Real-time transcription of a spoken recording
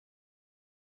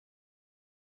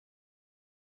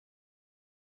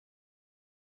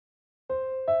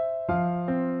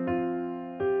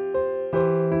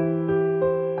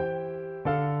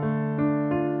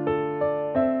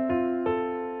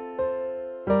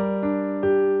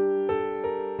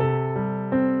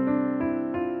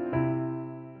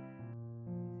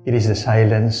It is the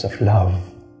silence of love.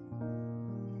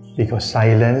 Because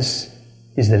silence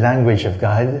is the language of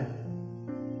God,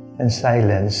 and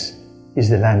silence is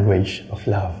the language of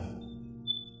love.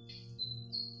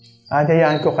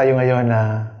 Aanayaan ko kayo ngayon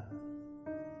na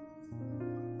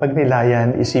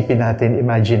pagnilayan, isipin natin,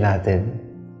 imagine natin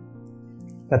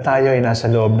na tayo ay nasa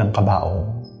loob ng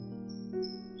kabaong.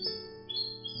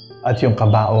 At yung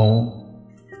kabaong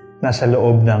nasa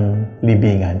loob ng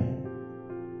libingan.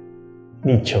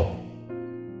 Nicho.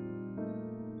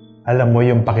 Alam mo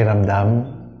yung pakiramdam?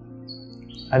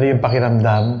 Ano yung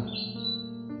pakiramdam?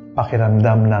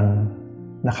 Pakiramdam ng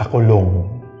nakakulong.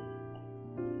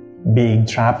 Being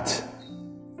trapped,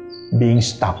 being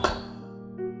stuck,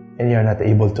 and you're not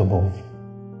able to move.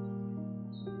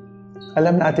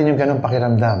 Alam natin yung ganong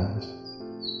pakiramdam.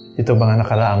 Ito mga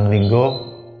nakaraang linggo,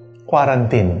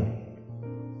 quarantine.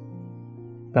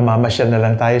 Namamasyal na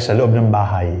lang tayo sa loob ng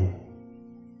bahay.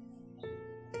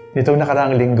 Nitong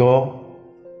nakaraang linggo,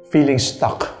 feeling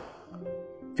stuck,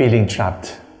 feeling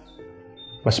trapped.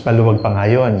 Mas maluwag pa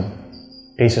ngayon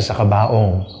kaysa sa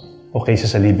kabaong o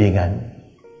kaysa sa libingan.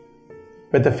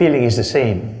 But the feeling is the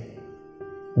same.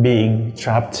 Being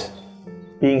trapped,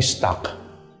 being stuck.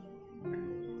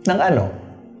 Ng ano?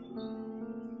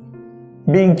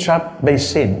 Being trapped by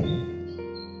sin.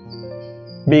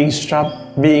 Being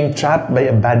trapped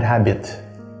by a bad habit.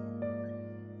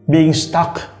 Being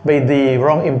stuck by the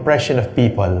wrong impression of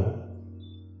people.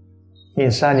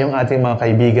 Minsan yung ating mga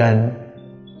kaibigan,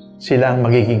 sila ang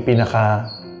magiging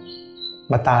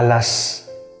matalas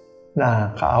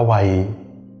na kaaway.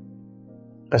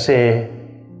 Kasi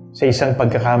sa isang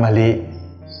pagkakamali,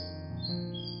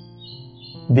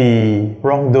 the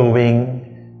wrongdoing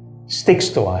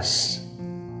sticks to us.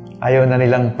 Ayaw na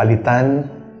nilang palitan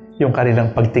yung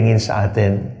kanilang pagtingin sa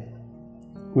atin.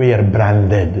 We are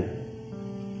branded.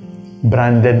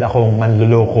 Branded akong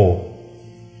manluloko.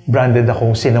 Branded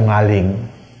akong sinungaling.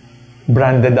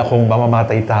 Branded akong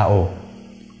mamamatay tao.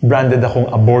 Branded akong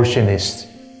abortionist.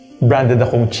 Branded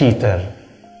akong cheater.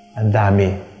 Ang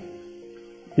dami.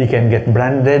 We can get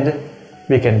branded.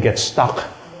 We can get stuck.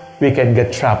 We can get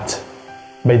trapped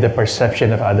by the perception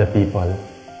of other people.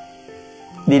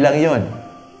 Di lang yun.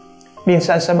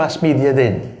 Minsan sa mass media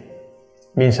din.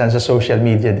 Minsan sa social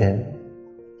media din.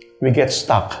 We get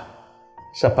stuck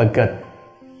sapagkat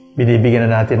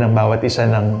binibigyan na natin ng bawat isa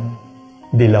ng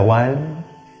dilawan,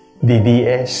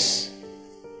 DDS,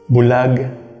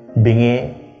 bulag, bingi,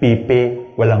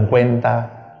 pipi, walang kwenta,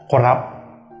 corrupt.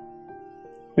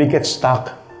 We get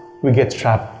stuck, we get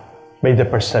trapped by the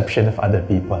perception of other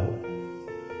people.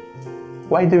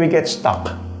 Why do we get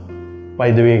stuck?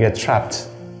 Why do we get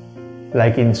trapped?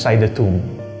 Like inside the tomb.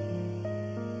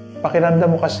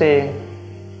 Pakiramdam mo kasi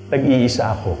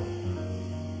nag-iisa ako.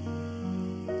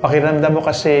 Pakiramdam mo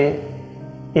kasi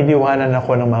iniwanan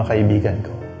ako ng mga kaibigan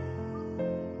ko.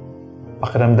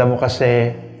 Pakiramdam mo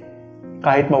kasi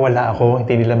kahit mawala ako,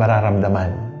 hindi nila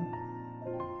mararamdaman.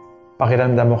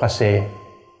 Pakiramdam mo kasi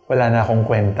wala na akong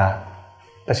kwenta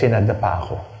kasi nadapa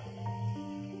ako.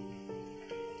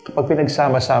 Kapag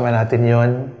pinagsama-sama natin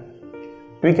yon,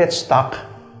 we get stuck,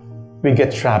 we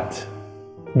get trapped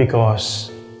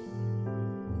because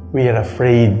we are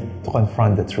afraid to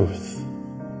confront the truth.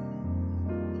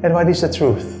 And what is the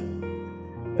truth?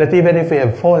 That even if we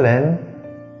have fallen,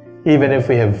 even if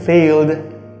we have failed,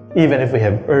 even if we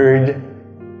have erred,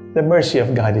 the mercy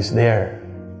of God is there.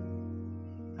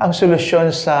 Ang solusyon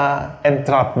sa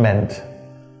entrapment,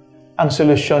 ang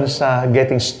solusyon sa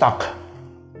getting stuck,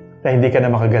 na hindi ka na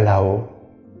makagalaw,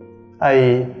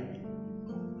 ay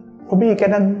humingi ka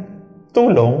ng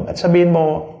tulong at sabihin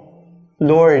mo,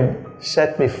 Lord,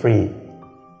 set me free.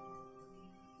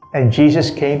 And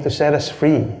Jesus came to set us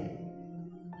free.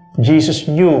 Jesus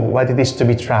knew what it is to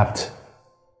be trapped.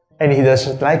 And He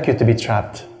doesn't like you to be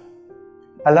trapped.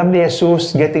 Alam ni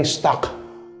Jesus getting stuck.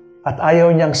 At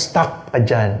ayaw niyang stuck ka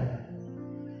dyan.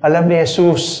 Alam ni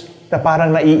Jesus na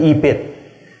parang naiipit.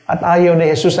 At ayaw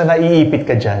ni Jesus na naiipit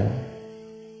ka dyan.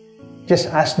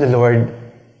 Just ask the Lord,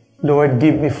 Lord,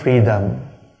 give me freedom.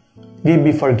 Give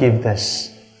me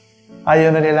forgiveness.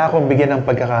 Ayaw na nila akong bigyan ng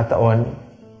pagkakataon.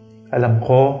 Alam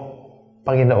ko,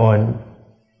 Panginoon,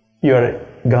 you're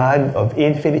God of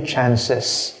infinite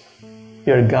chances.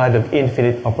 You're God of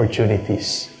infinite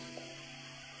opportunities.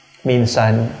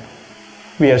 Minsan,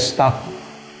 we are stuck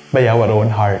by our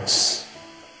own hearts.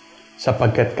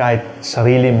 Sapagkat kahit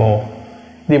sarili mo,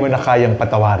 di mo na kayang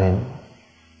patawarin.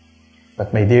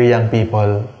 But my dear young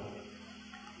people,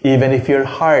 even if your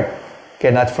heart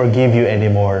cannot forgive you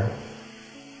anymore,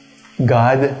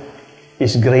 God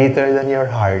is greater than your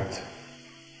heart,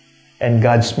 and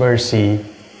God's mercy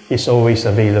is always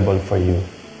available for you.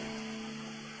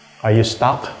 Are you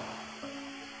stuck?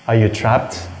 Are you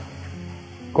trapped?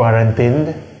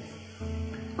 Quarantined?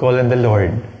 Call on the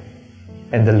Lord,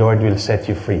 and the Lord will set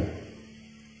you free.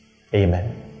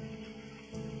 Amen.